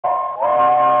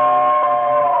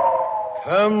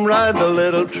Come ride the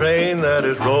little train that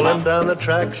is rolling down the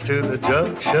tracks to the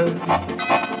junction.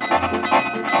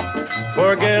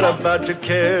 Forget about your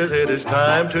cares, it is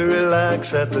time to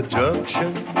relax at the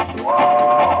junction.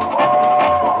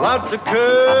 Lots of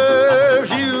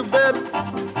curves, you bet,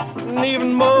 and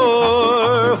even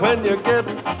more when you get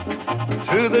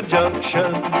to the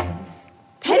junction.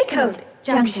 Petticoat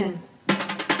Junction.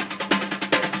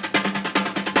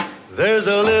 There's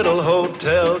a little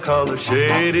hotel called the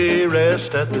Shady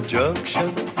Rest at the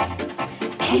junction.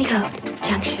 Petticoat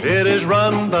Junction. It is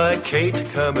run by Kate,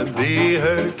 come and be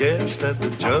her guest at the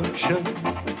junction.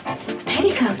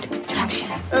 Petticoat Junction.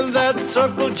 And that's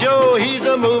Uncle Joe, he's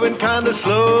a moving kind of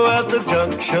slow at the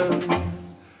junction.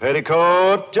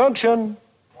 Petticoat Junction.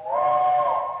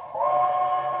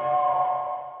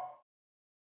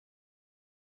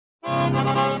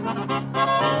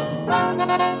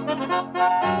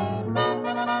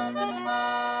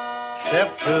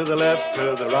 Step to the left,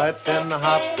 to the right, then the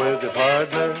hop with your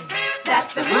partner.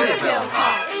 That's the Hooterville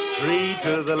hop. 3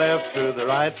 to the left, to the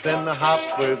right, then the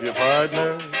hop with your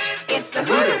partner. It's the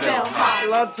Hooterville hop.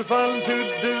 Lots of fun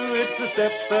to do, it's a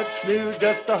step that's new,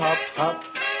 just a hop, hop.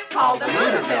 Called the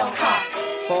Hooterville hop.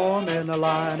 Form in a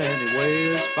line anyway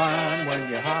is fine when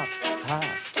you hop, hop.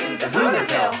 To the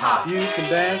Hooterville hop. You can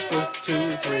dance with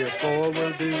 2, 3, or 4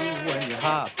 will do when you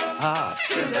hop, hop.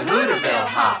 To the Hooterville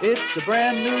hop. It's a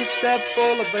brand new step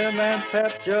full of vim and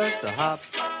pep, just a hop,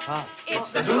 hop.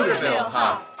 It's the Hooterville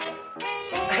hop.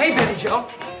 Hey, Bobbie Jo,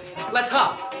 let's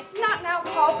hop. Not now,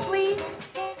 Paul, please.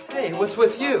 Hey, what's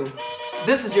with you?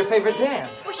 This is your favorite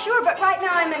dance. Well, sure, but right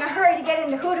now I'm in a hurry to get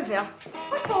into Hooterville.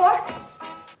 What for?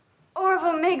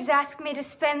 Orville Miggs asked me to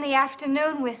spend the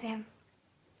afternoon with him.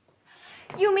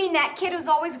 You mean that kid who's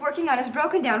always working on his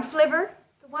broken-down flivver?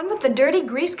 The one with the dirty,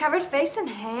 grease-covered face and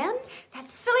hands? That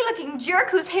silly-looking jerk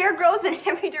whose hair grows in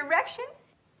every direction?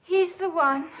 He's the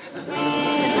one.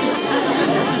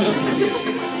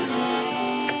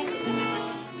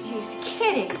 She's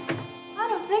kidding. I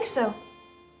don't think so.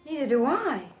 Neither do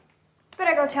I.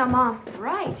 Better go tell Mom.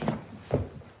 Right.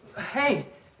 Hey,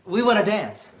 we want to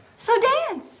dance. So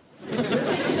dance.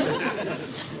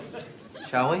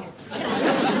 Shall we?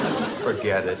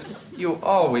 Forget it. You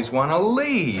always want to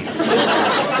leave.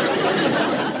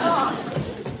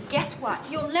 Guess what?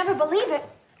 You'll never believe it.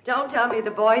 Don't tell me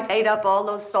the boys ate up all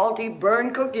those salty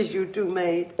burned cookies you two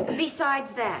made.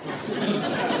 Besides that,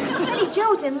 Betty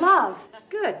Jo's in love.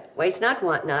 Good. Waste not,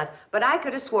 want not. But I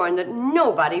could have sworn that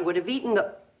nobody would have eaten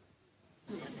the...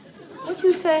 What'd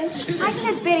you say? I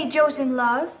said Betty Jo's in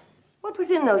love. What was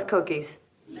in those cookies?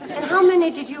 And how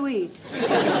many did you eat?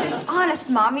 Honest,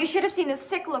 Mom, you should have seen the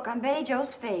sick look on Betty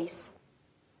Jo's face.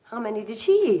 How many did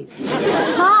she eat?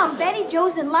 Mom, Betty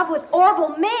Jo's in love with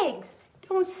Orville Miggs.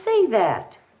 Don't say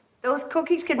that. Those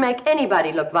cookies could make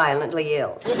anybody look violently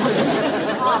ill.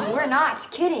 Mom, we're not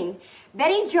kidding.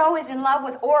 Betty Jo is in love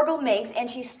with Orville Miggs, and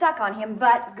she's stuck on him,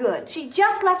 but good. She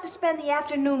just left to spend the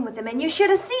afternoon with him, and you should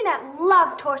have seen that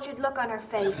love-tortured look on her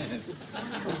face.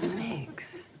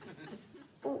 Miggs.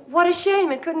 What a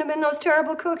shame. It couldn't have been those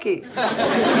terrible cookies.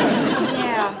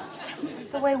 Yeah,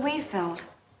 it's the way we felt.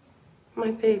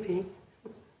 My baby.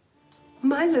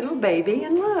 My little baby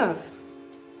in love.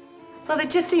 Well,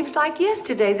 it just seems like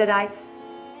yesterday that I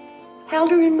held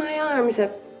her in my arms,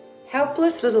 a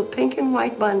helpless little pink and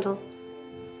white bundle.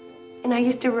 And I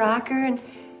used to rock her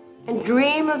and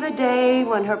dream of the day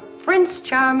when her Prince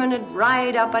Charming would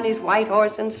ride up on his white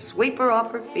horse and sweep her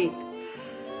off her feet.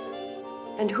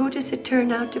 And who does it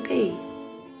turn out to be?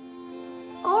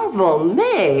 Orville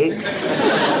Miggs.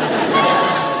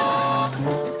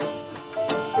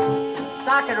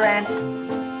 Socket wrench.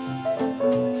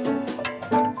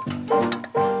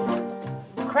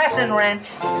 Crescent wrench.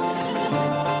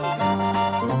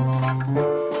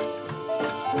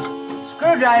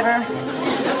 Screwdriver.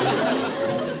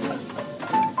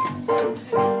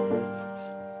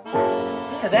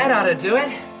 Yeah, that ought to do it.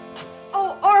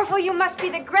 Oh, Orville, you must be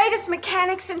the greatest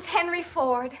mechanic since Henry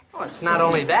Ford. Oh, it's not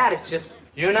only that, it's just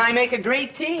you and I make a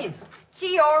great team.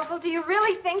 Gee, Orville, do you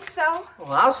really think so?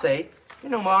 Well, I'll say, you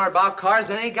know more about cars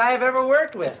than any guy I've ever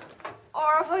worked with.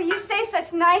 Orville, you say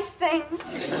such nice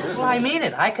things. Well, I mean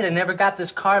it. I could have never got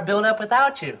this car built up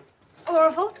without you.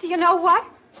 Orville, do you know what?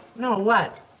 No,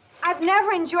 what? I've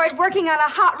never enjoyed working on a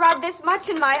hot rod this much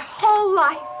in my whole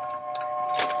life.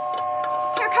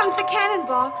 Here comes the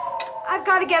cannonball. I've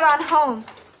got to get on home.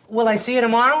 Will I see you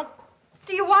tomorrow?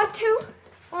 Do you want to?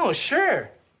 Oh, sure.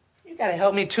 You gotta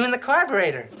help me tune the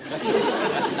carburetor.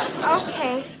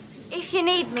 Okay. If you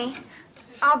need me,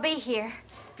 I'll be here.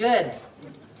 Good.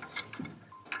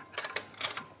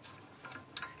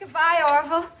 Goodbye,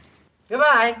 Orville.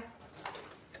 Goodbye.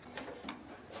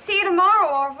 See you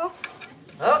tomorrow, Orville.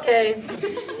 Okay.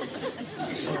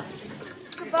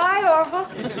 Goodbye, Orville.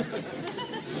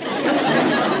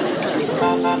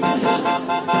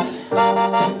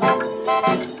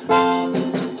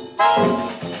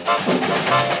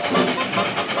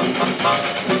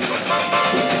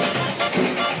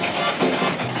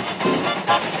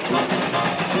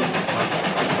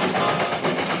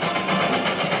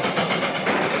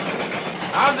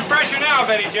 How's the pressure now,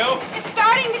 Betty Jo? It's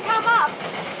starting to come up.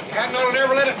 You hadn't ought to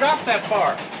never let it drop that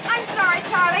far. I'm sorry,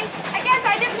 Charlie. I guess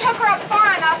I didn't hook her up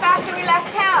far enough after we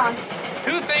left town.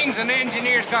 Two things an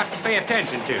engineer's got to pay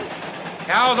attention to.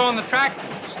 Cows on the track,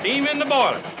 steam in the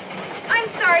boiler. I'm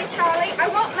sorry, Charlie. I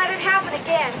won't let it happen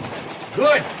again.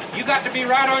 Good. You got to be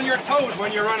right on your toes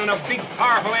when you're running a big,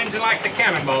 powerful engine like the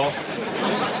Cannonball.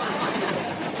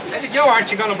 Betty Jo, aren't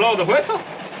you going to blow the whistle?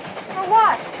 For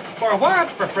what? For what?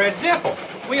 For Fred Ziffel.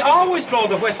 We always blow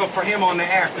the whistle for him on the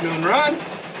afternoon run.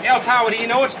 Else how would he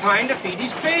know it's time to feed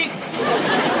his pigs?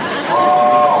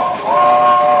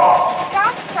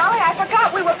 Gosh, Charlie, I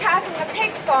forgot we were passing the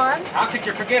pig farm. How could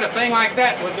you forget a thing like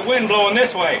that with the wind blowing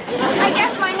this way? I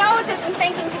guess my nose isn't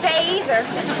thinking today either.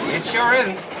 It sure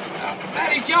isn't.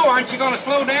 Betty Jo, aren't you going to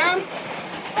slow down?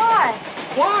 Why?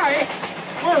 Why?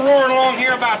 We're roaring along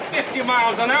here about 50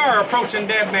 miles an hour approaching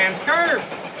Dead Man's Curve.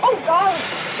 Oh, golly.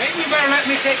 Maybe you better let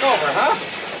me take over, huh?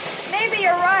 Maybe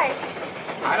you're right.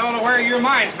 I don't know where your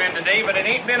mind's been today, but it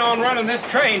ain't been on running this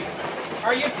train.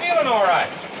 Are you feeling all right?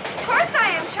 Of course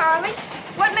I am, Charlie.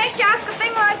 What makes you ask a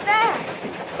thing like that?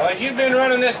 Because you've been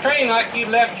running this train like you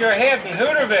left your head in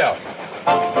Hooterville.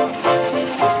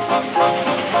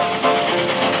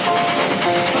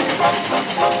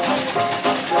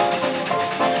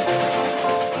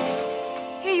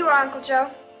 Here you are, Uncle Joe.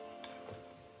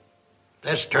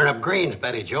 That's turnip greens,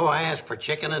 Betty Jo. I asked for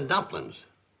chicken and dumplings.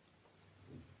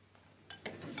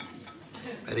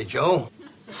 Betty Jo?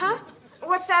 Huh?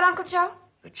 What's that, Uncle Joe?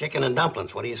 The chicken and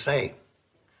dumplings, what do you say?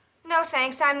 No,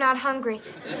 thanks. I'm not hungry.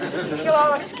 If you'll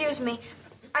all excuse me,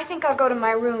 I think I'll go to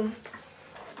my room.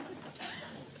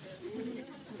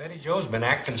 Betty Jo's been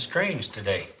acting strange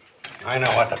today. I know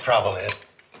what the trouble is.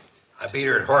 I beat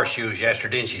her at horseshoes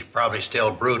yesterday, and she's probably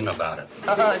still brooding about it.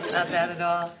 Oh, it's not that at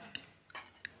all.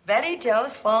 Betty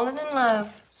Jo's fallen in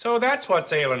love. So that's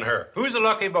what's ailing her. Who's the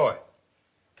lucky boy?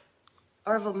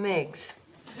 Orville Miggs.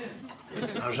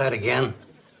 How's that again?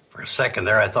 For a second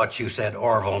there, I thought you said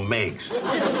Orville Miggs.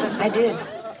 I did.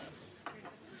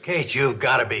 Kate, you've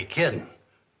got to be kidding.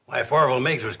 Why, if Orville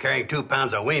Miggs was carrying 2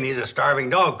 pounds of weenies, a starving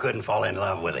dog couldn't fall in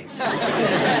love with him.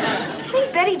 I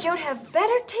think Betty Jo'd have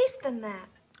better taste than that.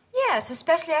 Yes,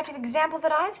 especially after the example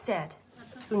that I've set.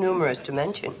 Too numerous to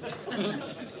mention.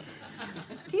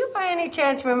 Do you by any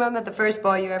chance remember the first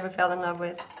boy you ever fell in love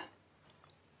with?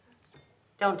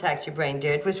 Don't tax your brain,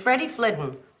 dear. It was Freddie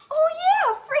Flidden. Oh,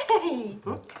 yeah, Freddie.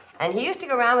 And he used to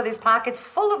go around with his pockets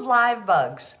full of live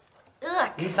bugs.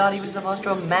 Ugh. He thought he was the most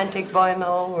romantic boy in the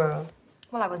whole world.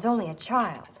 Well, I was only a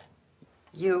child.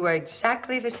 You were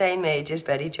exactly the same age as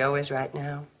Betty Jo is right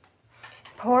now.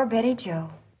 Poor Betty Jo.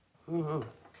 Mm-hmm.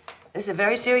 This is a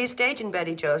very serious stage in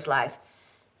Betty Jo's life,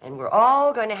 and we're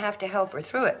all going to have to help her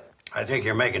through it. I think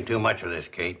you're making too much of this,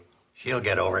 Kate. She'll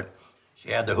get over it. She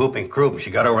had the whooping croup, and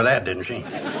she got over that, didn't she?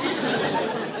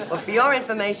 Well, for your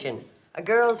information, a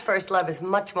girl's first love is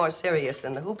much more serious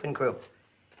than the whooping croup.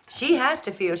 She has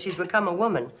to feel she's become a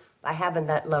woman by having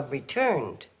that love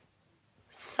returned.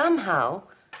 Somehow,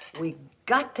 we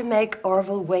got to make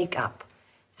Orville wake up,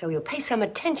 so he'll pay some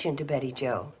attention to Betty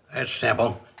Jo. That's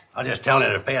simple. I'll just tell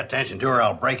him to pay attention to her,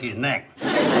 I'll break his neck. You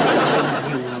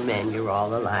men, you're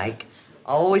all alike.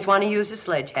 Always want to use a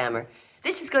sledgehammer.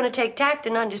 This is going to take tact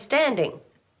and understanding.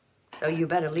 So you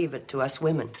better leave it to us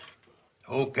women.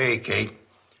 Okay, Kate.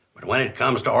 But when it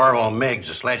comes to Orville Miggs,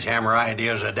 the sledgehammer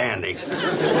idea is a dandy.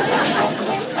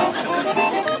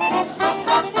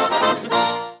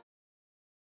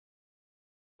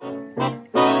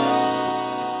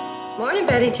 Morning,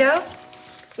 Betty Jo.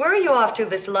 Where are you off to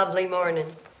this lovely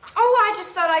morning? Oh, I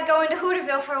just thought I'd go into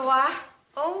Hooterville for a while.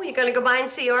 Oh, you going to go by and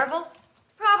see Orville?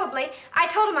 Probably. I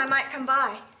told him I might come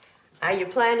by. Are you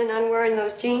planning on wearing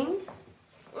those jeans?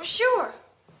 Well, sure.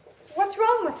 What's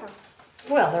wrong with them?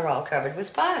 Well, they're all covered with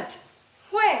spots.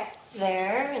 Where?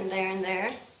 There and there and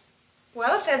there.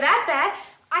 Well, if they're that bad,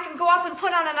 I can go up and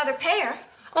put on another pair.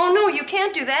 Oh, no, you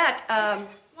can't do that.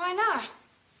 Why not?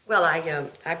 Well,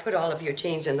 I put all of your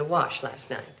jeans in the wash last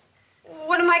night.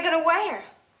 What am I going to wear?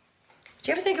 Did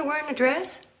you ever think of wearing a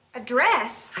dress? A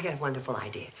dress? I got a wonderful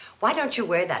idea. Why don't you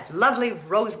wear that lovely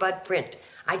rosebud print?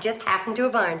 I just happened to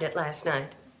have ironed it last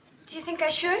night. Do you think I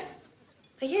should?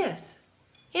 Yes.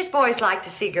 Yes, boys like to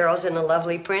see girls in a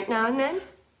lovely print now and then.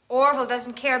 Orville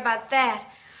doesn't care about that.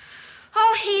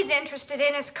 All he's interested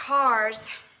in is cars.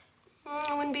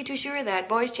 I wouldn't be too sure of that.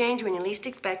 Boys change when you least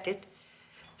expect it.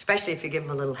 Especially if you give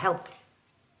them a little help.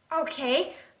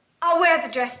 Okay, I'll wear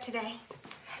the dress today.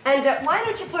 And why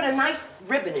don't you put a nice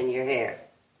ribbon in your hair?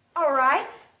 All right,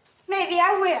 maybe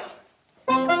I will.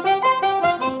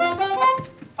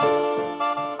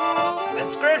 The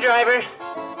screwdriver.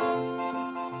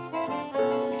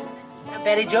 Now,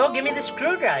 Betty Jo, give me the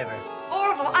screwdriver.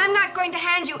 Orville, I'm not going to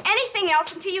hand you anything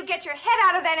else until you get your head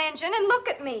out of that engine and look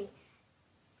at me.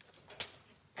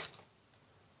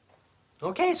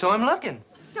 Okay, so I'm looking.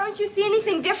 Don't you see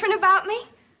anything different about me?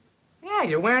 Yeah,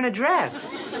 you're wearing a dress.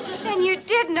 Then you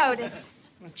did notice.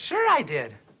 Sure I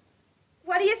did.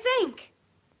 What do you think?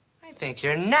 I think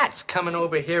you're nuts coming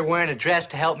over here wearing a dress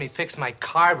to help me fix my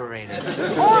carburetor.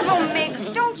 Orville Miggs,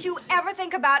 don't you ever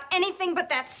think about anything but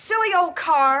that silly old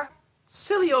car?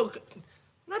 Silly old...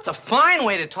 That's a fine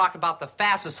way to talk about the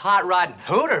fastest hot rod in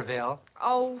Hooterville.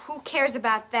 Oh, who cares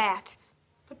about that?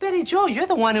 But Betty Jo, you're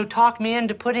the one who talked me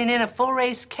into putting in a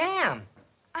full-race cam.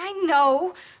 I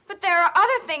know, but there are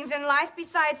other things in life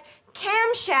besides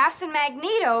camshafts and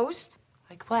magnetos.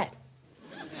 Like what?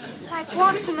 Like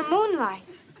walks in the moonlight.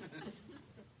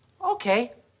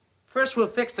 Okay. First we'll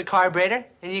fix the carburetor,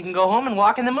 and you can go home and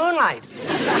walk in the moonlight.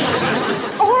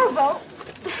 Orville,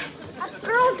 a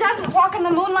girl doesn't walk in the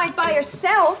moonlight by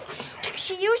herself.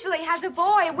 She usually has a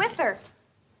boy with her.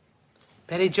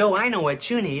 Betty Jo, I know what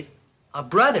you need. A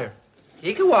brother.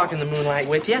 He can walk in the moonlight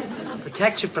with you.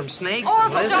 Protect you from snakes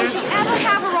and Orville, lizards. don't you ever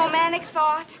have a romantic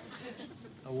thought?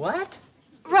 A what?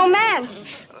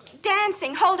 Romance.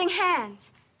 Dancing, holding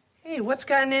hands. Hey, what's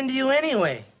gotten into you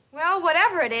anyway? Well,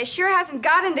 whatever it is, sure hasn't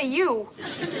got into you.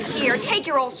 Here, take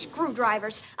your old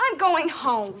screwdrivers. I'm going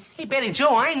home. Hey, Betty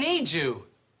Jo, I need you.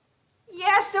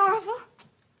 Yes, Orville?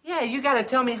 Yeah, you gotta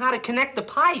tell me how to connect the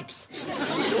pipes.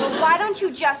 Well, why don't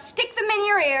you just stick them in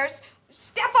your ears,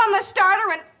 step on the starter,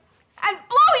 and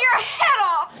blow your head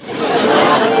off?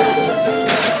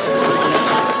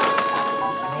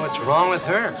 I don't know what's wrong with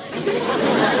her.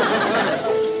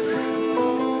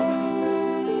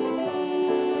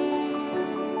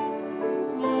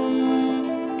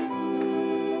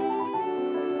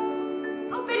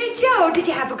 Oh, Betty Jo, did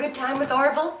you have a good time with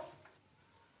Orville?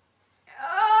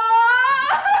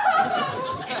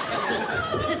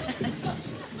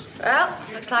 Well,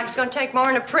 looks like it's going to take more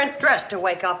than a print dress to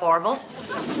wake up Orville.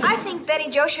 I think Betty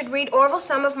Jo should read Orville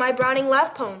some of my Browning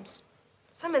love poems.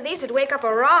 Some of these would wake up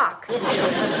a rock.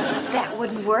 That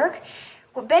wouldn't work.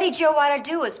 What Betty Jo ought to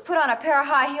do is put on a pair of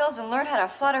high heels and learn how to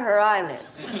flutter her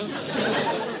eyelids.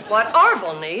 What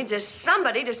Orville needs is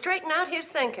somebody to straighten out his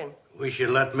thinking. We should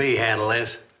let me handle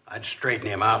this. I'd straighten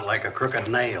him out like a crooked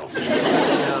nail.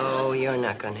 No, you're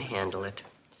not going to handle it.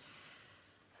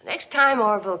 Next time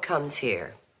Orville comes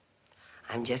here,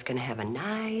 I'm just going to have a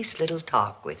nice little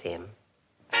talk with him.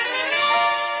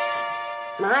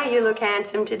 My, you look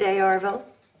handsome today, Orville.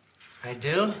 I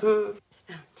do?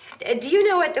 Do you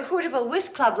know at the Hooterville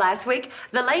Whist Club last week,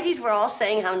 the ladies were all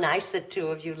saying how nice the two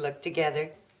of you looked together?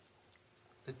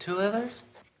 The two of us?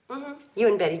 Mm-hmm. You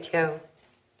and Betty Jo.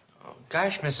 Oh,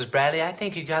 gosh, Mrs. Bradley, I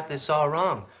think you got this all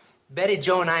wrong. Betty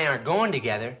Jo and I aren't going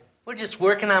together. We're just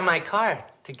working on my car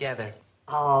together.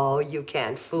 Oh, you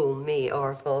can't fool me,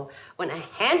 Orville. When a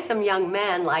handsome young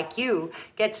man like you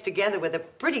gets together with a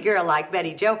pretty girl like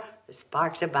Betty Jo, the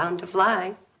sparks are bound to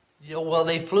fly. Yeah, well,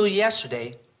 they flew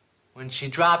yesterday when she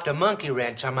dropped a monkey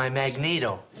wrench on my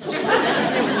magneto.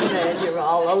 Man, you're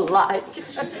all alike.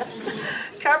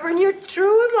 Covering your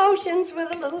true emotions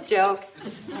with a little joke.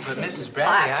 But Mrs.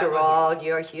 Bradley, After all,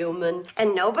 you're human.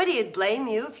 And nobody'd blame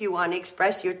you if you want to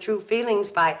express your true feelings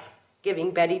by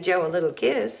giving Betty Jo a little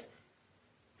kiss.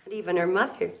 And even her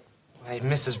mother. Why,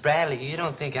 Mrs. Bradley, you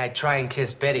don't think I'd try and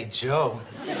kiss Betty Jo?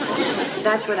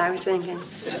 That's what I was thinking.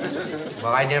 Well,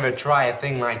 I'd never try a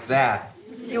thing like that.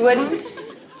 You wouldn't?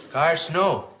 Gosh,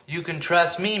 no. You can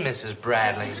trust me, Mrs.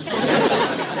 Bradley.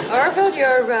 Orville,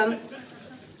 you're,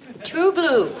 true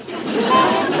blue.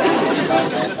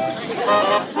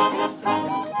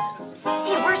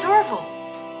 Hey, where's Orville?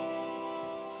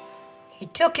 He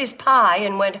took his pie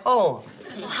and went home.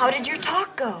 Well, how did your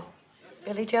talk go?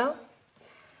 Billy Joe,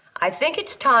 I think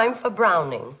it's time for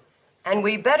Browning. And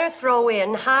we better throw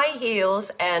in high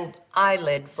heels and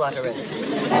eyelid fluttering.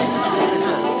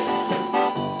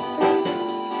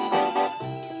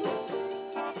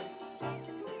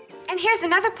 And here's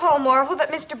another poem, Orville,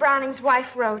 that Mr. Browning's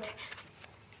wife wrote.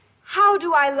 How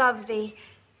do I love thee?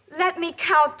 Let me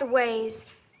count the ways.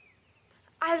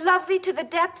 I love thee to the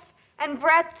depth and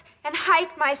breadth and height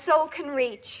my soul can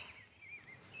reach.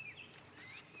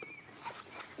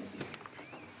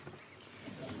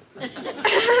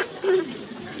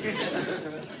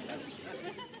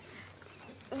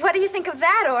 What do you think of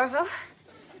that, Orville?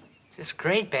 Just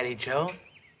great, Betty Jo.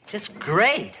 Just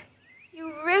great.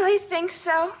 You really think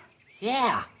so?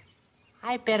 Yeah.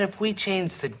 I bet if we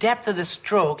change the depth of the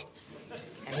stroke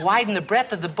and widen the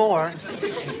breadth of the bore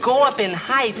and go up in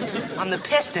height on the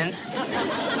pistons,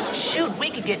 shoot, we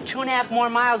could get 2.5 more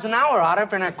miles an hour out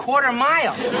of it in a quarter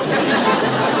mile.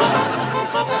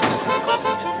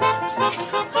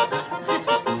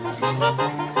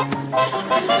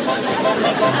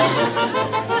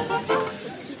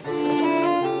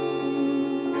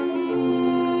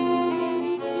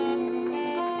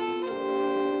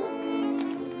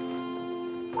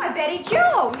 Why, Betty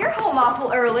Jo, you're home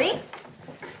awful early.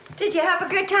 Did you have a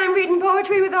good time reading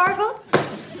poetry with Orville?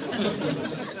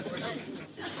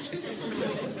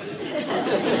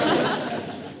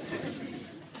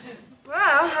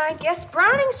 Well, I guess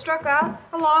Browning struck out.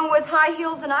 Along with high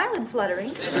heels and eyelid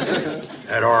fluttering.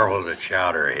 That Orville's a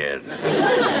chowderhead.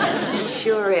 He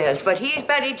sure is, but he's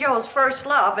Betty Jo's first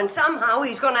love, and somehow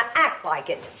he's gonna act like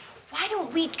it. Why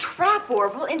don't we trap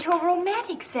Orville into a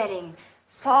romantic setting?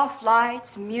 Soft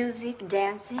lights, music,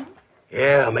 dancing.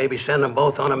 Yeah, maybe send them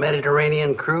both on a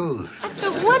Mediterranean cruise. That's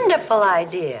a wonderful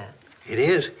idea. It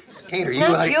is? Kate, are you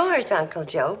Not out? yours, Uncle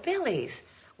Joe, Billy's.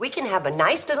 We can have a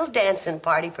nice little dancing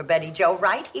party for Betty Jo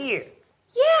right here.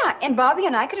 Yeah, and Bobbie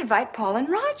and I could invite Paul and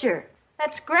Roger.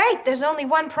 That's great. There's only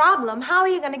one problem. How are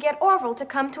you going to get Orville to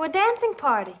come to a dancing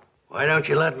party? Why don't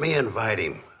you let me invite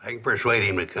him? I can persuade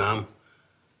him to come.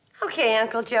 Okay,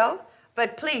 Uncle Joe,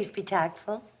 but please be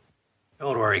tactful.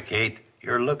 Don't worry, Kate.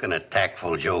 You're looking at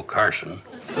tactful Joe Carson.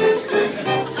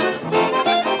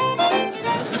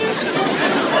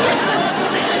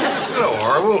 Hello,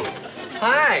 Orville.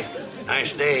 Hi.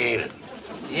 Nice day, ain't it?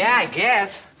 Yeah, I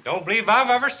guess. Don't believe I've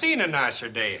ever seen a nicer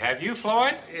day. Have you,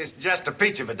 Floyd? It's just a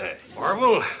peach of a day.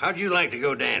 Orville, how'd you like to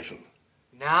go dancing?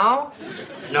 Now?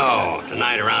 No,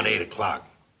 tonight around 8 o'clock.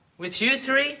 With you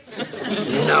three?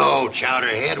 No,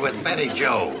 Chowderhead, with Betty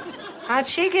Jo. How'd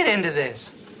she get into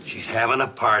this? She's having a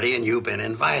party and you've been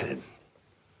invited.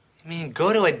 You mean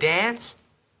go to a dance?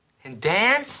 And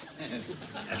dance?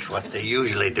 That's what they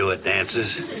usually do at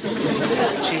dances.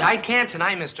 Gee, I can't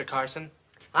tonight, Mr. Carson.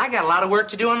 I got a lot of work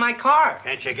to do in my car.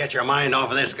 Can't you get your mind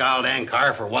off of this goddamn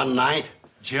car for one night?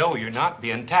 Joe, you're not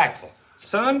being tactful.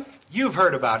 Son, you've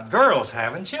heard about girls,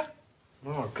 haven't you?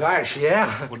 Oh, gosh,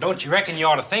 yeah. Well, don't you reckon you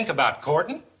ought to think about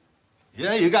courting?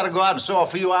 Yeah, you gotta go out and sow a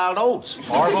few wild oats.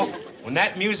 Orville, when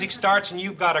that music starts and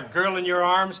you've got a girl in your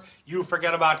arms, you'll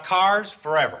forget about cars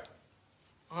forever.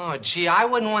 Oh, gee, I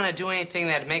wouldn't want to do anything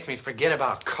that'd make me forget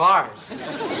about cars.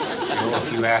 Joe,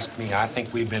 if you ask me, I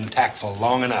think we've been tactful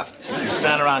long enough. You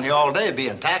stand around here all day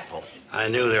being tactful. I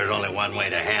knew there was only one way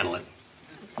to handle it.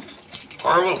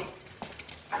 Orville,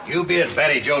 you be at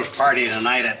Betty Jo's party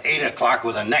tonight at 8 o'clock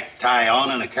with a necktie on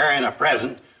and carrying a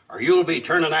present, or you'll be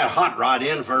turning that hot rod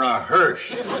in for a hearse.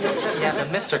 Yeah, but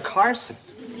Mr. Carson.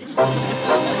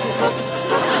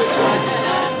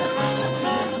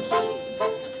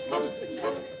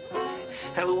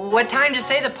 What time did you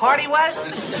say the party was?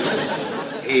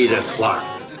 8 o'clock.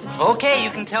 Okay, you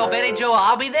can tell Betty Jo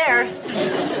I'll be there.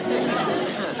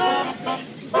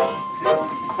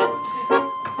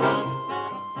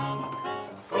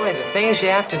 Boy, the things you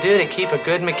have to do to keep a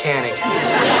good mechanic.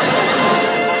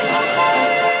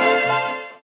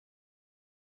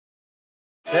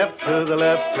 Step to the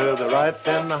left, to the right,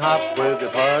 then the hop with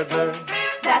your partner.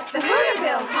 That's the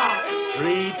Hooterville hop.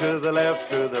 3 to the left,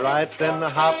 to the right, then the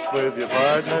hop with your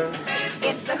partner.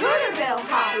 It's the Hooterville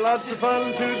hop. Lots of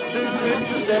fun to do.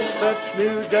 It's a step that's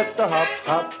new, just a hop,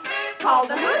 hop. Called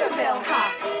the Hooterville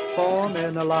hop. Form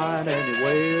in a line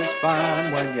anyway is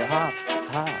fine when you hop,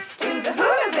 hop. To the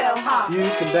Hooterville hop.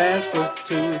 You can dance with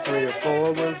 2, 3, or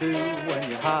 4 will do when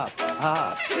you hop,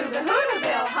 hop. To the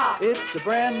Hooterville hop. It's a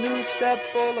brand new step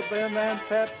full of vim and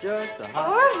pep, just a hop.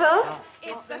 Orville? hop.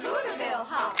 It's the Hooterville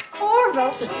hop.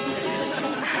 Orville?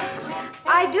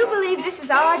 I do believe this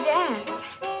is our dance.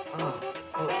 Oh,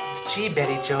 gee,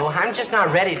 Betty Jo, I'm just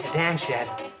not ready to dance yet.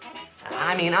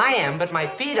 I mean, I am, but my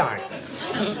feet aren't.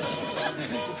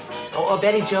 Oh,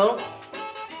 Betty Jo?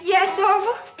 Yes,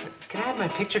 Orville? Can I have my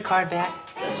picture card back?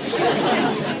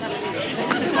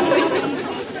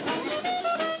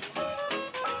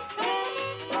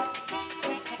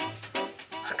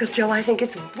 Uncle Joe, I think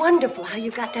it's wonderful how you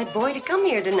got that boy to come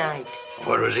here tonight.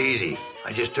 Oh, it was easy.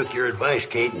 I just took your advice,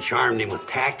 Kate, and charmed him with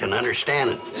tact and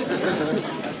understanding.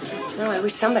 No, I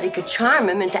wish somebody could charm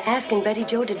him into asking Betty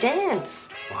Jo to dance.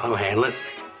 Well, I'll handle it.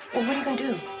 Well, what are you going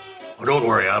to do? Well, don't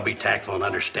worry. I'll be tactful and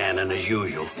understanding as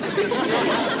usual.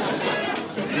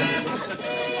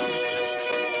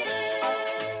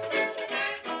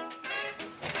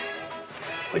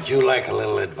 Would you like a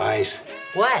little advice?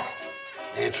 What?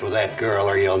 Dance with that girl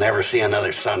or you'll never see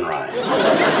another sunrise.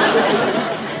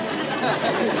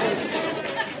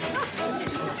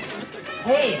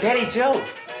 Hey, Betty Jo,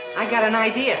 I got an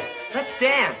idea. Let's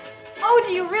dance. Oh,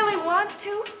 do you really want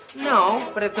to?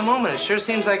 No, but at the moment, it sure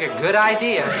seems like a good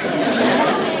idea.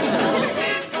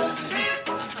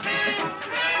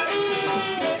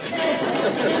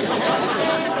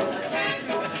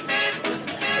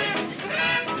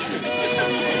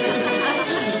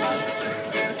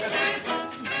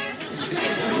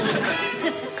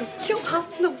 Joe, how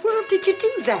in the world did you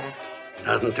do that?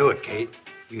 Nothing to it, Kate.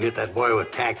 You hit that boy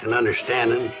with tact and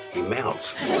understanding, he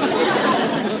melts.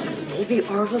 Maybe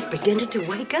Orville's beginning to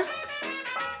wake up.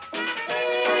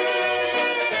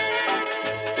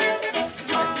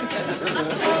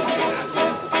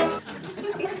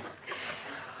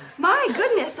 My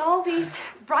goodness, all these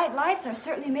bright lights are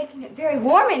certainly making it very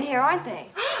warm in here, aren't they?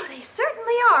 Oh, they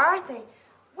certainly are, aren't they?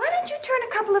 Why don't you turn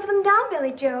a couple of them down,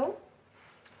 Billy Joe?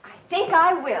 I think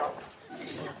I will.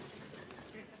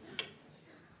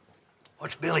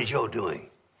 What's Billy Jo doing?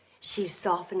 She's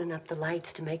softening up the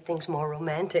lights to make things more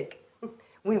romantic.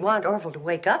 We want Orville to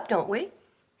wake up, don't we?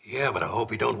 Yeah, but I hope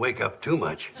he don't wake up too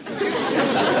much.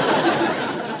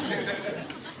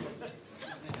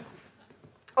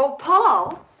 Oh,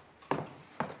 Paul,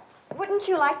 wouldn't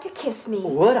you like to kiss me?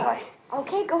 Would I?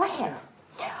 Okay, go ahead.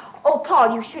 Oh,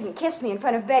 Paul, you shouldn't kiss me in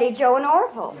front of Betty Jo and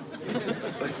Orville.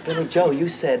 But, Billy Jo, you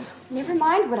said... Never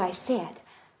mind what I said.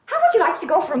 How would you like to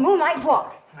go for a moonlight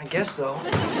walk? I guess so.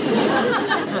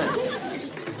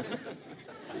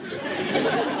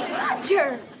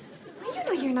 Roger! You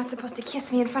know you're not supposed to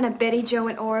kiss me in front of Betty Jo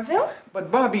and Orville. But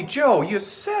Bobbie Jo, you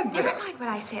said that... Never mind what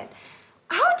I said.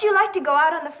 How would you like to go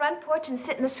out on the front porch and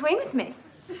sit in the swing with me?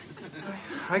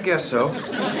 I guess so.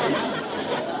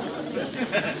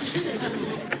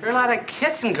 There's a lot of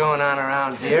kissing going on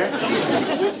around here.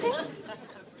 Kissing?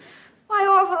 Why,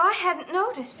 Orville, I hadn't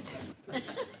noticed.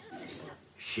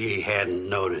 She hadn't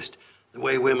noticed. The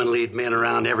way women lead men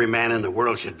around, every man in the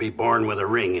world should be born with a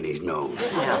ring in his nose.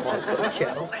 Now, Uncle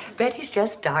Joe, Betty's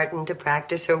just starting to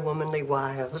practice her womanly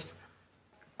wiles.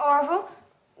 Orville,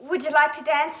 would you like to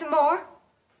dance some more?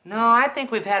 No, I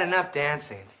think we've had enough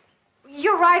dancing.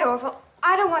 You're right, Orville.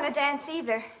 I don't want to dance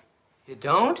either. You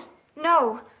don't?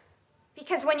 No,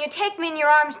 because when you take me in your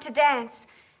arms to dance,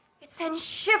 it sends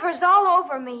shivers all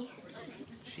over me.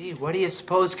 Gee, what do you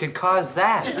suppose could cause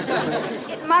that?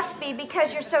 It must be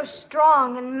because you're so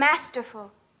strong and masterful.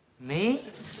 Me?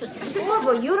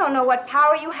 Orville, you don't know what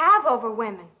power you have over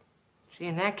women. Gee,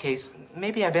 in that case,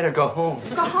 maybe I better go home.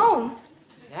 Go home?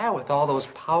 Yeah, with all those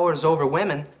powers over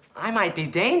women, I might be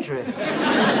dangerous.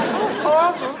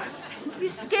 Oh, Orville, you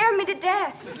scare me to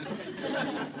death.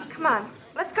 Come on,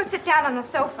 let's go sit down on the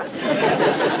sofa.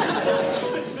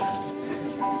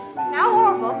 Now,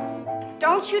 Orville,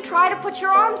 don't you try to put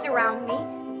your arms around me.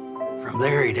 From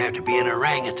there, he'd have to be an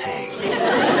orangutan.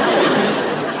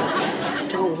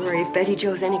 Don't worry, if Betty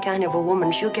Jo's any kind of a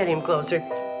woman, she'll get him closer.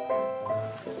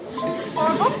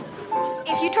 Orville,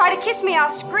 if you try to kiss me, I'll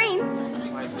scream.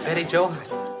 Why, Betty Jo,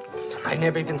 I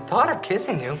never even thought of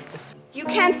kissing you. You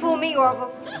can't fool me,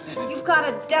 Orville. You've got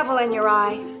a devil in your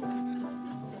eye.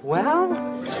 Well...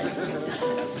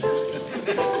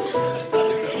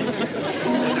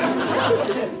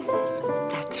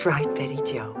 That's right, Betty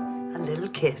Jo. A little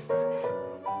kiss.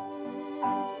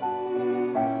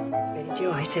 Betty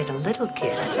Jo, I said a little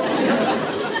kiss.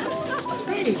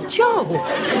 Betty Jo!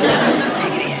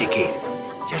 Take it easy, Kate.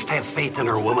 Just have faith in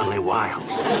her womanly wiles.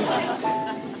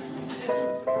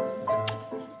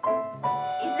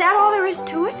 Is that all there is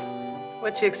to it?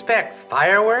 What'd you expect,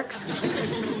 fireworks?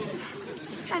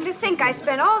 And to think I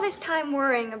spent all this time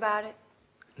worrying about it.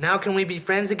 Now can we be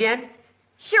friends again?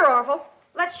 Sure, Orville.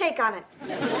 Let's shake on it.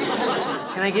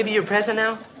 Can I give you your present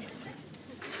now?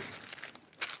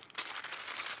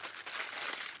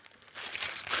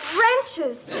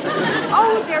 Wrenches.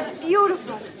 Oh, they're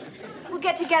beautiful. We'll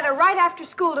get together right after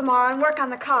school tomorrow and work on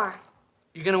the car.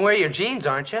 You're gonna wear your jeans,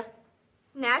 aren't you?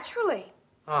 Naturally.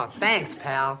 Oh, thanks,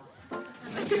 pal.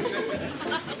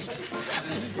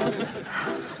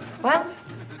 Well,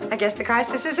 I guess the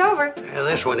crisis is over. Yeah,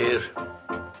 this one is.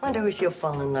 Wonder who she'll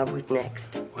fall in love with next.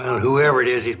 Well, whoever it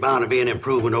is, he's bound to be an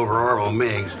improvement over Orville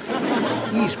Miggs.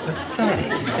 He's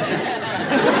pathetic.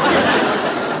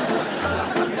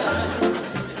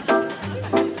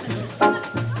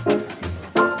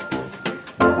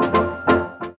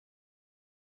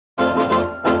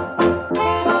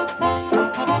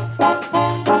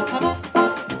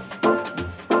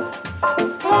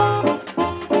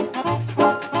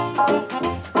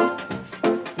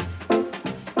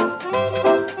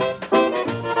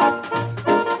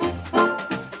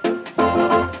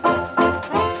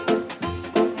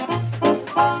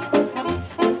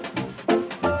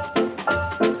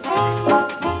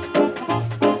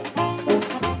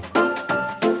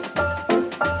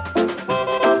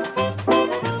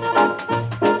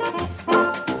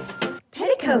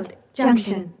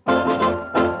 Junction.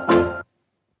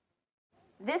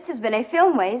 This has been a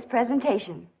Filmways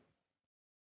presentation.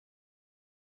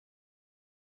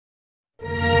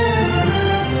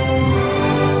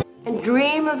 And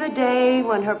dream of the day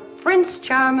when her Prince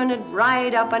Charming would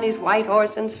ride up on his white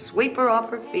horse and sweep her off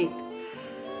her feet.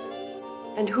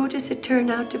 And who does it turn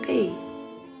out to be?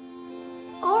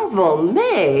 Orville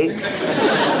Meigs.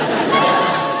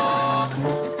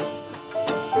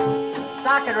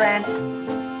 Socket wrench.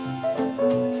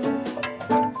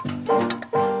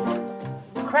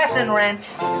 Crescent wrench.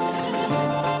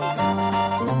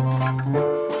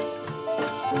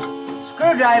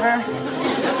 Screwdriver.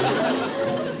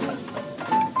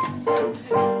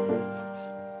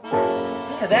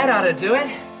 Yeah, that ought to do it.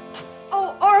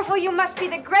 Oh, Orville, you must be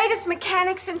the greatest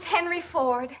mechanic since Henry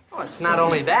Ford. Oh, it's not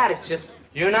only that, it's just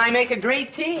you and I make a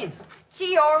great team.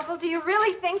 Gee, Orville, do you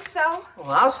really think so?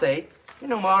 Well, I'll say, you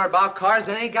know more about cars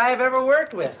than any guy I've ever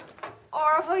worked with.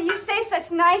 Orville, you say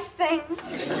such nice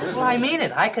things. Well, I mean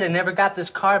it. I could have never got this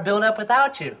car built up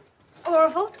without you.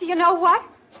 Orville, do you know what?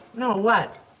 No,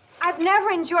 what? I've never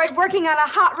enjoyed working on a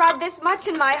hot rod this much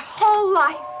in my whole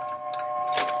life.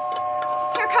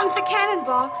 Here comes the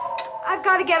cannonball. I've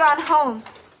got to get on home.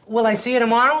 Will I see you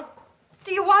tomorrow?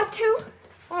 Do you want to?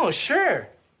 Oh, sure.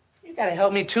 You gotta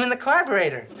help me tune the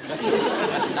carburetor.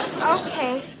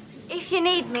 Okay. If you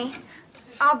need me,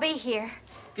 I'll be here.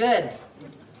 Good.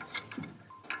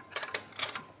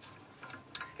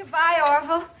 Goodbye,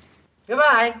 Orville.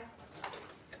 Goodbye.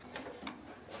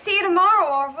 See you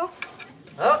tomorrow, Orville.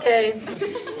 Okay.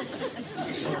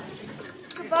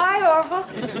 Goodbye, Orville.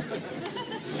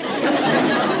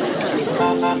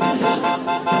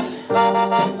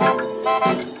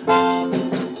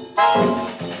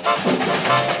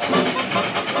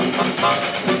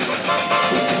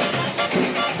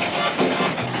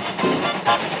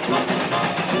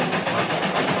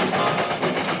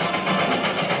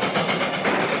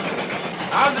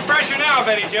 How's the pressure now,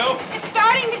 Betty Jo? It's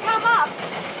starting to come up.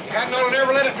 You hadn't ought to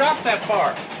never let it drop that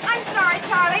far. I'm sorry,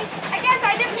 Charlie. I guess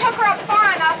I didn't hook her up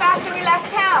far enough after we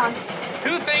left town.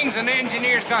 Two things an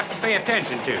engineer's got to pay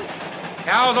attention to.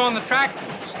 Cows on the track,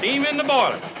 steam in the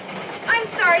boiler. I'm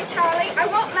sorry, Charlie. I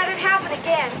won't let it happen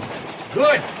again.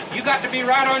 Good. You got to be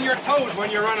right on your toes when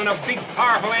you're running a big,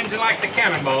 powerful engine like the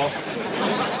Cannonball.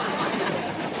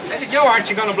 Betty Jo, aren't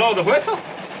you going to blow the whistle?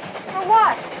 For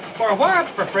what? For what?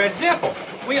 For Fred Ziffel.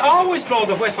 We always blow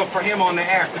the whistle for him on the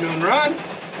afternoon run.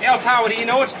 Else how would he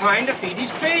know it's time to feed his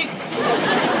pigs?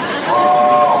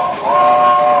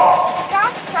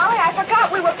 Gosh, Charlie, I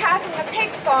forgot we were passing the pig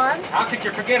farm. How could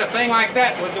you forget a thing like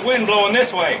that with the wind blowing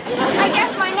this way? I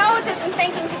guess my nose isn't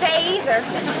thinking today either.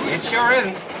 It sure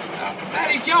isn't.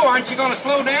 Betty Jo, aren't you going to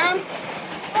slow down?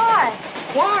 Why?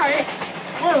 Why?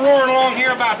 We're roaring along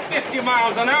here about 50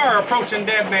 miles an hour approaching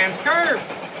Dead Man's Curve.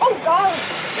 Oh, golly.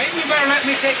 Maybe you better let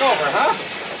me take over, huh?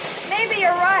 Maybe you're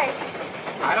right.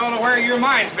 I don't know where your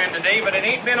mind's been today, but it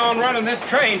ain't been on running this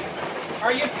train.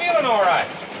 Are you feeling all right?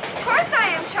 Of course I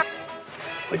am, Charlie.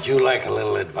 Would you like a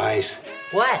little advice?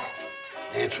 What?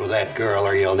 Dance with that girl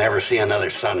or you'll never see another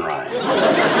sunrise.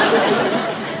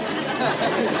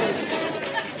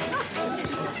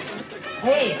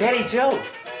 Hey, Betty Jo,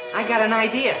 I got an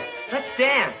idea. Let's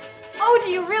dance. Oh,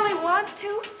 do you really want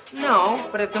to? No,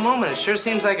 but at the moment it sure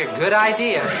seems like a good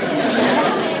idea.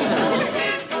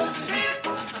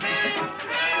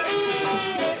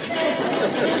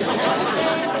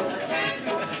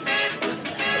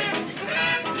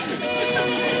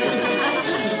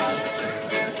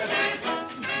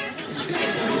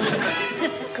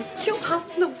 Joe, how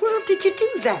in the world did you do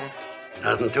that?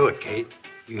 Nothing to it, Kate.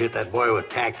 You hit that boy with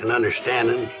tact and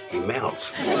understanding, he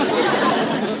melts.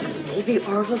 Maybe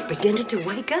Orville's beginning to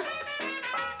wake up.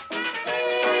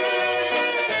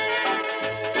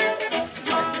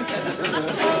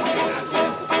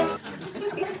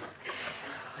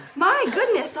 My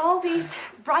goodness, all these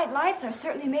bright lights are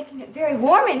certainly making it very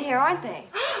warm in here, aren't they?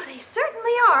 Oh, they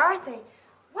certainly are, aren't they?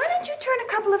 Why don't you turn a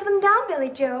couple of them down,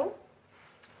 Billy Joe?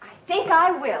 I think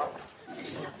I will.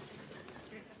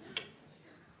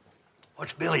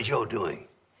 What's Billy Jo doing?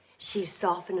 She's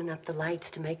softening up the lights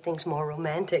to make things more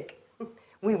romantic.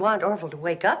 We want Orville to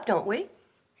wake up, don't we?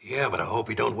 Yeah, but I hope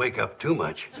he don't wake up too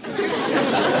much.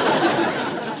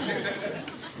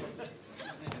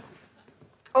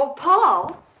 Oh,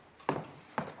 Paul,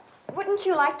 wouldn't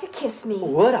you like to kiss me?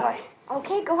 Would I?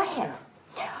 Okay, go ahead.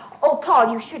 Oh,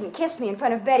 Paul, you shouldn't kiss me in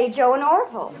front of Betty Jo and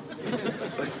Orville.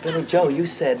 But Billy Jo, you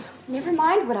said... Never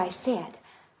mind what I said.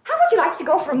 How would you like to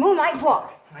go for a moonlight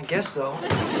walk? I guess so.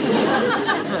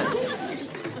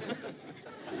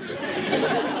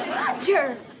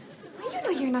 Roger! Well, you know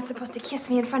know you're not supposed to kiss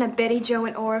me in front of Betty Jo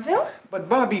and Oroville. But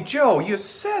Bobbie Jo, you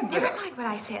said that... Never mind what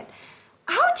I said.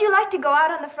 How would you like to go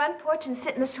out on the front porch and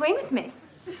sit in the swing with me?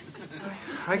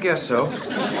 I guess so.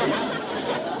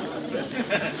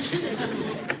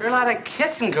 There's a lot of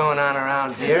kissing going on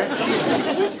around here.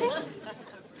 Kissing?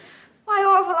 Why,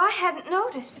 Orville, I hadn't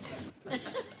noticed.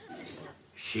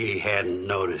 She hadn't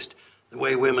noticed. The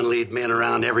way women lead men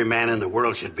around, every man in the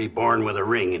world should be born with a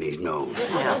ring in his nose.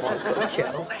 Now, Uncle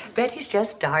Joe, Betty's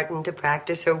just starting to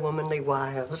practice her womanly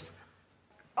wiles.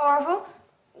 Orville,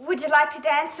 would you like to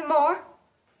dance some more?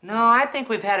 No, I think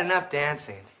we've had enough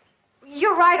dancing.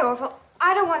 You're right, Orville.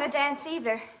 I don't want to dance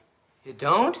either. You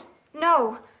don't?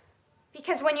 No,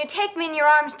 because when you take me in your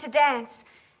arms to dance,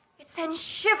 it sends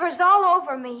shivers all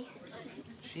over me.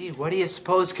 Gee, what do you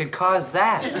suppose could cause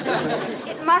that?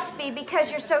 It must be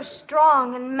because you're so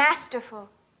strong and masterful.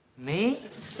 Me?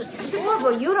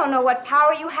 Orville, you don't know what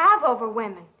power you have over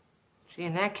women. Gee,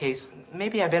 in that case,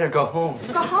 maybe I better go home.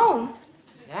 Go home?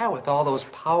 Yeah, with all those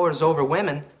powers over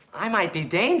women, I might be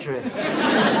dangerous.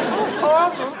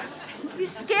 Oh, Orville, you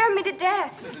scare me to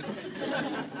death.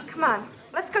 Come on,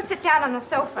 let's go sit down on the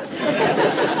sofa.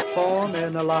 Form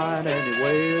in a line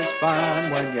anyway is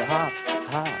fine when you hop,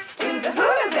 hop. To the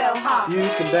Hooterville hop. You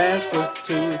can dance with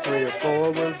 2, 3, or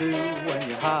 4 will do when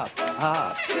you hop,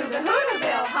 hop. To the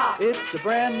Hooterville hop. It's a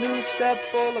brand new step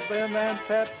full of vim and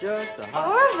pep, just a hop.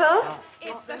 Orville? Hop.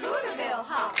 It's the Hooterville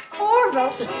hop.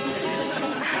 Orville?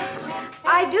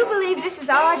 I do believe this is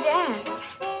our dance.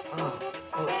 Oh,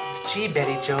 gee,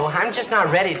 Betty Jo, I'm just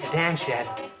not ready to dance yet.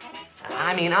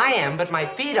 I mean, I am, but my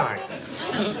feet aren't.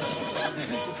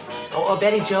 Oh,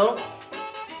 Betty Jo?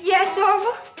 Yes,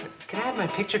 Orville? Can I have my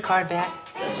picture card back?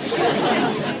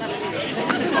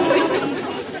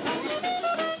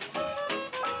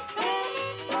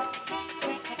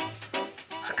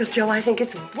 Uncle Joe, I think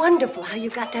it's wonderful how you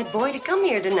got that boy to come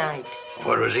here tonight.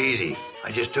 Oh, it was easy.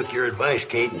 I just took your advice,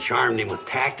 Kate, and charmed him with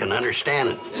tact and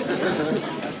understanding.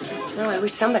 No, I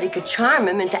wish somebody could charm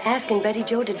him into asking Betty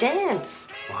Jo to dance.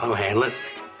 Well, I'll handle it.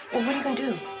 Well, what are you going to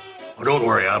do? Well, don't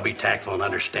worry. I'll be tactful and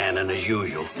understanding as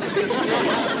usual.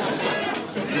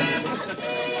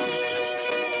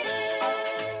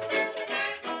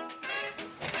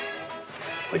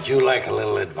 Would you like a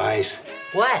little advice?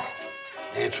 What?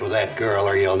 Dance with that girl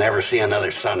or you'll never see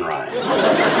another sunrise.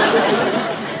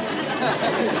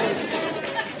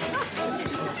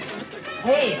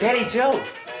 Hey, Betty Jo,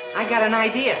 I got an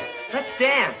idea. Let's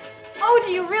dance. Oh,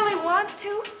 do you really want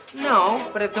to? No,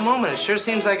 but at the moment, it sure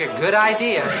seems like a good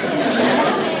idea.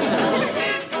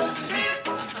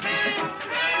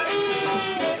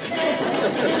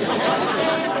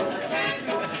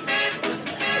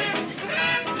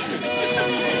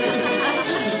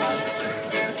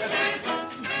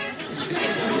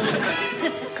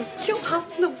 Joe, how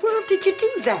in the world did you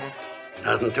do that?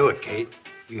 Nothing to it, Kate.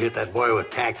 You hit that boy with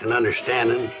tact and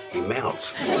understanding, he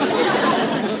melts.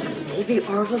 Maybe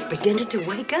Orville's beginning to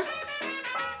wake up.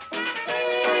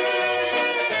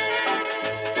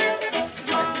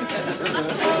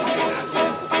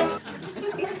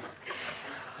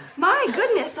 My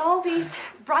goodness, all these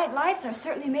bright lights are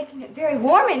certainly making it very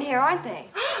warm in here, aren't they?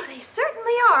 Oh, they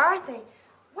certainly are, aren't they?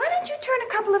 Why don't you turn a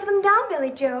couple of them down,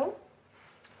 Billy Joe?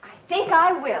 I think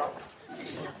I will.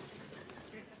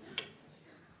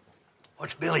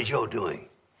 What's Billy Jo doing?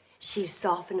 She's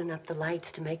softening up the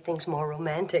lights to make things more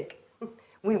romantic.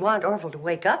 We want Orville to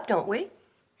wake up, don't we?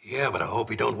 Yeah, but I hope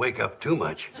he don't wake up too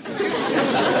much.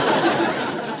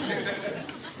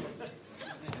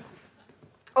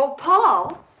 Oh,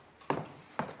 Paul,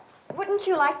 wouldn't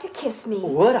you like to kiss me?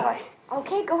 Would I?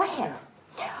 Okay, go ahead.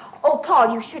 Oh,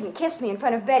 Paul, you shouldn't kiss me in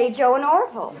front of Betty Jo and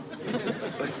Orville.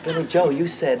 But, Billy Jo, you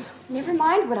said... Never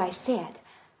mind what I said.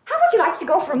 How would you like to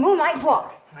go for a moonlight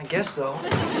walk? I guess so.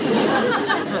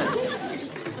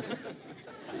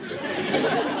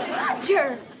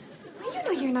 Roger! You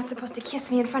know you're not supposed to kiss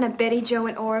me in front of Betty Jo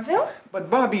and Oroville. But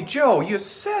Bobbie Jo, you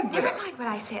said that... Never mind what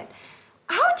I said.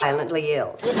 How would you... Violently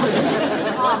ill.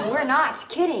 Mom, we're not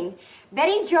kidding.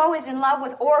 Betty Jo is in love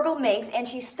with Orville Miggs, and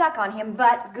she's stuck on him,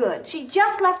 but good. She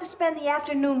just left to spend the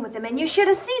afternoon with him, and you should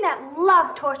have seen that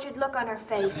love-tortured look on her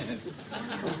face.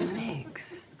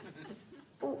 Miggs.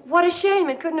 What a shame.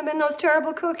 It couldn't have been those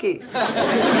terrible cookies.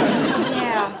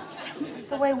 Yeah, it's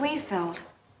the way we felt.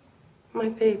 My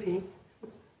baby.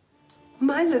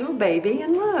 My little baby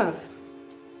in love.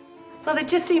 Well, it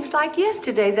just seems like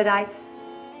yesterday that I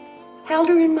held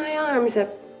her in my arms,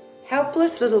 a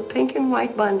helpless little pink and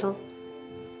white bundle.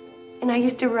 And I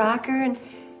used to rock her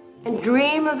and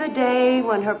dream of the day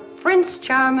when her Prince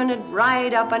Charming would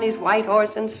ride up on his white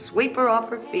horse and sweep her off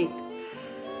her feet.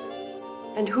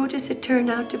 And who does it turn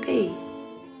out to be?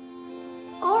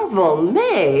 Orville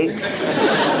Miggs?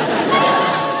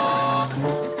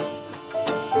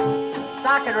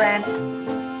 Socket wrench.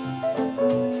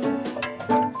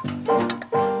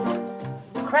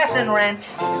 Crescent wrench.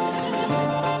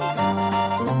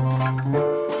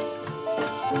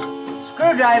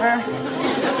 Screwdriver.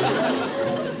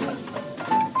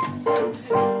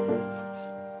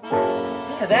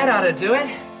 Yeah, that ought to do it.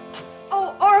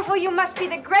 Oh, Orville, you must be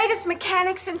the greatest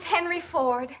mechanic since Henry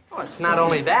Ford. Oh, it's not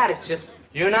only that, it's just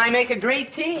you and I make a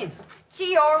great team.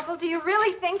 Gee, Orville, do you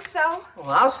really think so? Well,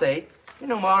 I'll say, you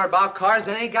know more about cars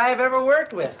than any guy I've ever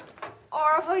worked with.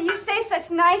 Orville, you say such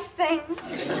nice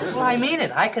things. Well, I mean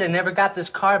it. I could have never got this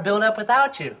car built up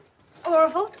without you.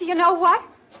 Orville, do you know what?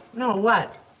 No,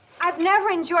 what? I've never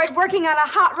enjoyed working on a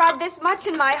hot rod this much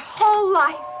in my whole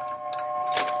life.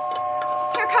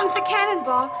 Here comes the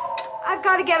cannonball. I've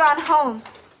got to get on home.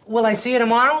 Will I see you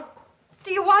tomorrow?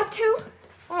 Do you want to?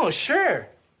 Oh, sure.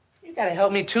 You gotta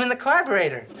help me tune the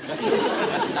carburetor.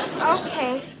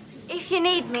 Okay. If you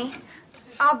need me,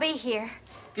 I'll be here.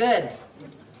 Good.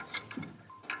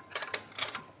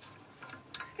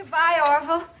 Goodbye,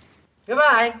 Orville.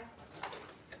 Goodbye.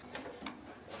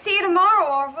 See you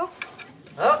tomorrow, Orville.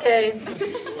 Okay.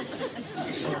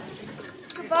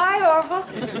 Goodbye, Orville.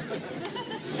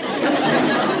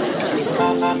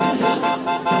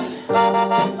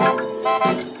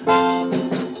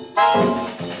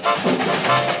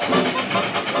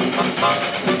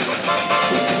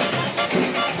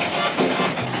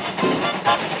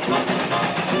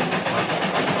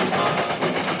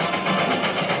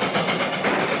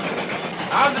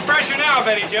 How's the pressure now,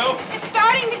 Betty Jo? It's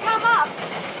starting to come up.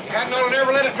 You hadn't ought to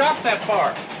never let it drop that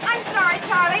far. I'm sorry,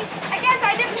 Charlie. I guess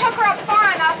I didn't hook her up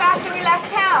far enough after we left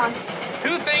town.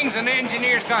 Two things an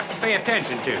engineer's got to pay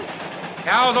attention to.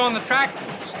 Cows on the track,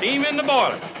 steam in the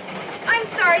boiler. I'm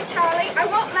sorry, Charlie. I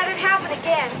won't let it happen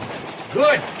again.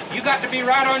 Good. You got to be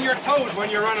right on your toes when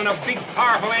you're running a big,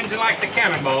 powerful engine like the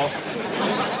Cannonball.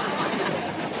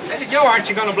 Betty Jo, aren't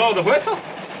you going to blow the whistle?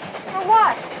 For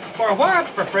what? For what?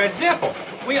 For Fred Ziffel.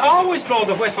 We always blow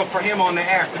the whistle for him on the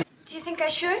afternoon. Do you think I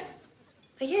should?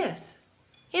 Yes.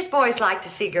 His boys like to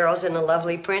see girls in a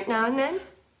lovely print now and then.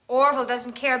 Orville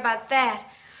doesn't care about that.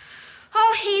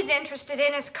 All he's interested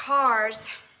in is cars.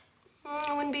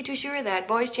 I wouldn't be too sure of that.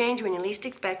 Boys change when you least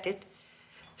expect it.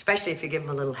 Especially if you give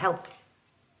them a little help.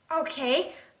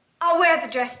 Okay. I'll wear the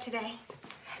dress today.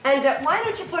 And why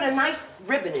don't you put a nice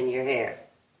ribbon in your hair?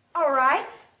 All right.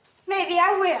 Maybe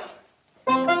I will.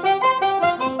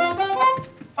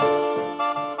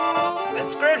 The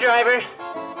screwdriver.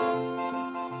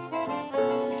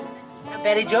 Now,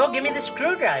 Betty Jo, give me the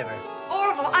screwdriver.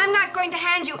 Orville, I'm not going to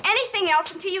hand you anything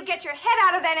else until you get your head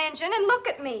out of that engine and look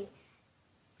at me.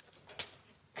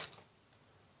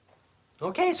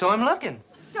 Okay, so I'm looking.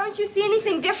 Don't you see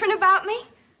anything different about me?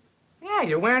 Yeah,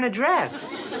 you're wearing a dress.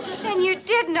 Then you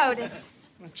did notice.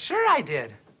 Sure I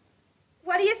did.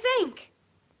 What do you think?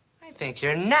 I think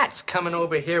you're nuts coming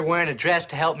over here wearing a dress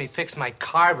to help me fix my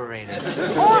carburetor.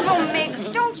 Orville Miggs,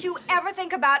 don't you ever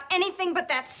think about anything but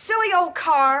that silly old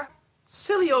car?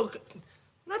 Silly old...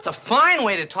 That's a fine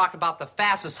way to talk about the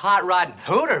fastest hot rod in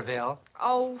Hooterville.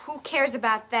 Oh, who cares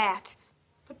about that?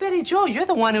 But Betty Jo, you're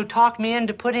the one who talked me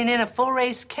into putting in a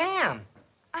full-race cam.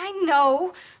 I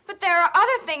know, but there are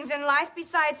other things in life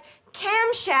besides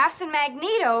camshafts and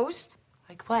magnetos.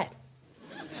 Like what?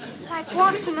 Like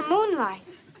walks in the moonlight.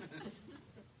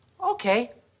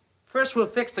 Okay. First we'll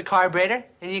fix the carburetor,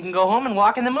 and you can go home and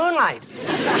walk in the moonlight.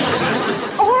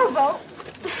 Orville,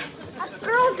 a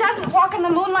girl doesn't walk in the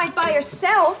moonlight by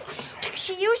herself.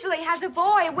 She usually has a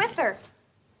boy with her.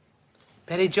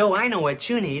 Betty Jo, I know what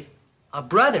you need. A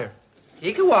brother.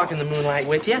 He can walk in the moonlight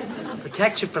with you.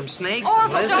 Protect you from snakes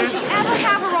and Orville, lizards. don't you ever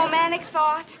have a romantic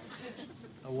thought?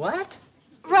 A what?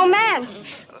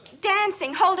 Romance.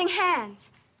 Dancing, holding hands.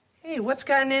 Hey, what's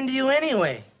gotten into you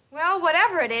anyway? Well,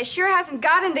 whatever it is, sure hasn't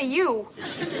got into you.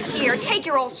 Here, take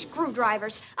your old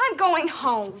screwdrivers. I'm going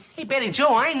home. Hey, Betty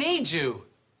Jo, I need you.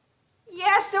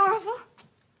 Yes, Orville?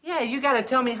 Yeah, you gotta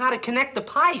tell me how to connect the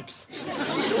pipes.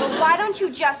 Well, why don't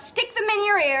you just stick them in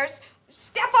your ears,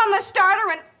 step on the starter,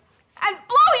 and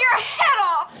blow your head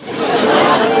off? I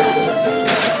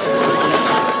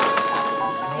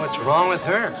don't know what's wrong with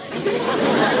her.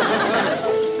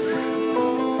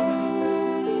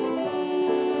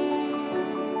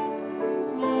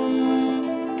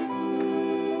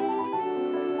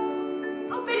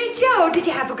 Oh, Betty Jo, did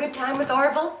you have a good time with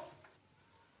Orville?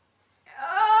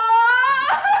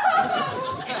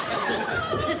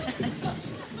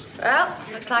 Well,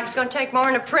 looks like it's going to take more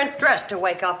than a print dress to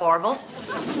wake up Orville.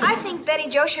 I think Betty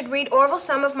Jo should read Orville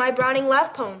some of my Browning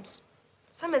love poems.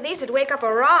 Some of these would wake up a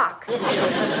rock.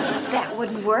 That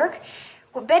wouldn't work.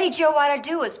 What Betty Jo ought to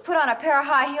do is put on a pair of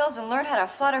high heels and learn how to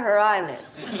flutter her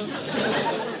eyelids.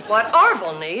 What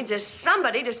Orville needs is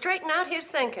somebody to straighten out his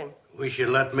thinking. We should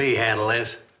let me handle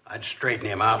this. I'd straighten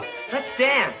him out. Let's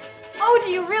dance. Oh,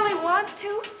 do you really want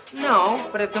to? No,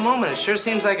 but at the moment it sure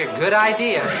seems like a good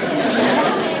idea.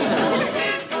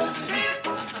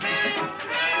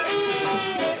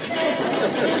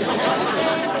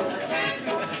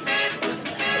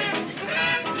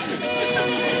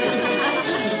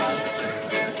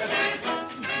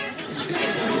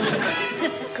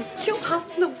 Joe, how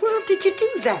in the world did you do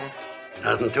that?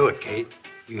 Nothing to it, Kate.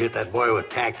 You hit that boy with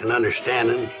tact and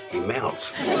understanding, he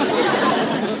melts.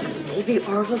 Maybe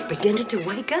Orville's beginning to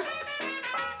wake up.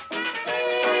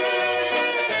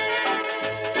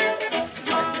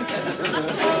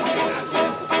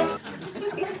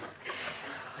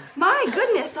 My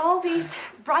goodness, all these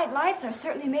bright lights are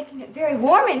certainly making it very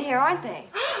warm in here, aren't they?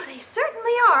 Oh, they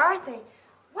certainly are, aren't they?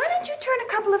 Why don't you turn a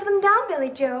couple of them down,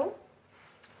 Billy Joe?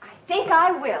 I think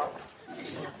I will.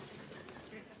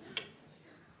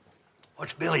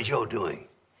 What's Billy Jo doing?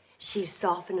 She's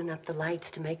softening up the lights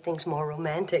to make things more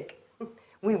romantic.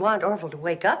 We want Orville to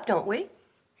wake up, don't we?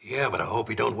 Yeah, but I hope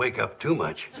he don't wake up too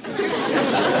much.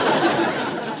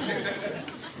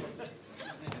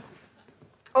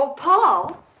 Oh,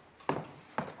 Paul,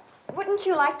 wouldn't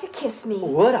you like to kiss me?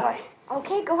 Would I?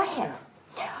 Okay, go ahead.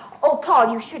 Oh,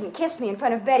 Paul, you shouldn't kiss me in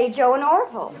front of Betty Jo and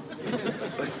Orville.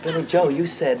 But Billy Joe, you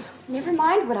said... Never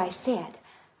mind what I said.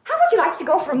 How would you like to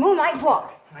go for a moonlight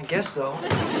walk? I guess so.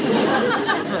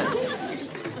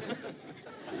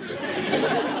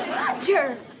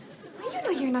 Roger! You know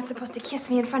you're not supposed to kiss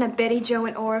me in front of Betty Jo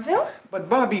and Orville. But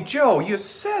Bobbie Jo, you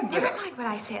said that... Never mind what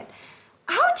I said.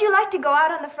 How would you like to go out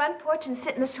on the front porch and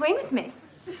sit in the swing with me?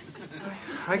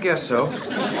 I guess so.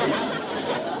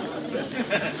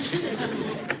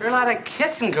 There's a lot of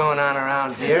kissing going on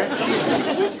around here.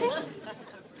 Kissing?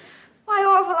 Why,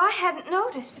 Orville, I hadn't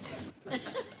noticed.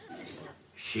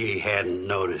 She hadn't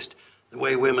noticed. The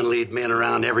way women lead men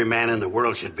around, every man in the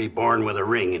world should be born with a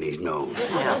ring in his nose.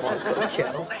 Now, Uncle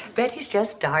Joe, Betty's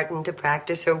just starting to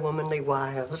practice her womanly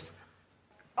wiles.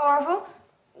 Orville,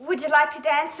 would you like to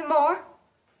dance some more?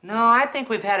 No, I think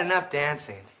we've had enough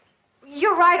dancing.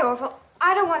 You're right, Orville.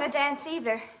 I don't want to dance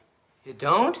either. You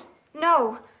don't?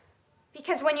 No,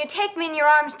 because when you take me in your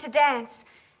arms to dance,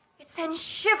 it sends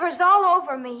shivers all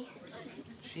over me.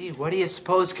 Gee, what do you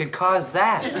suppose could cause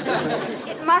that?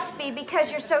 It must be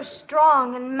because you're so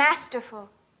strong and masterful.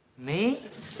 Me?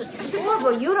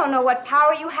 Orville, you don't know what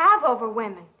power you have over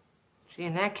women. Gee,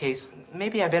 in that case,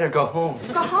 maybe I better go home.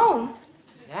 Go home?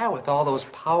 Yeah, with all those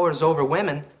powers over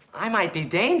women, I might be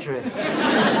dangerous.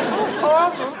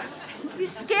 Oh, Orville, you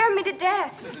scare me to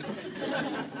death.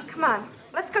 Come on,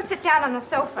 let's go sit down on the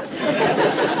sofa.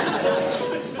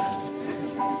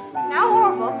 Now,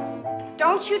 Orville,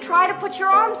 don't you try to put your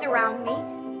arms around me.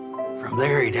 From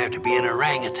there, he'd have to be an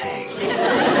orangutan.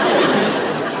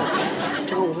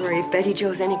 Don't worry, if Betty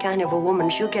Jo's any kind of a woman,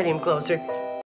 she'll get him closer.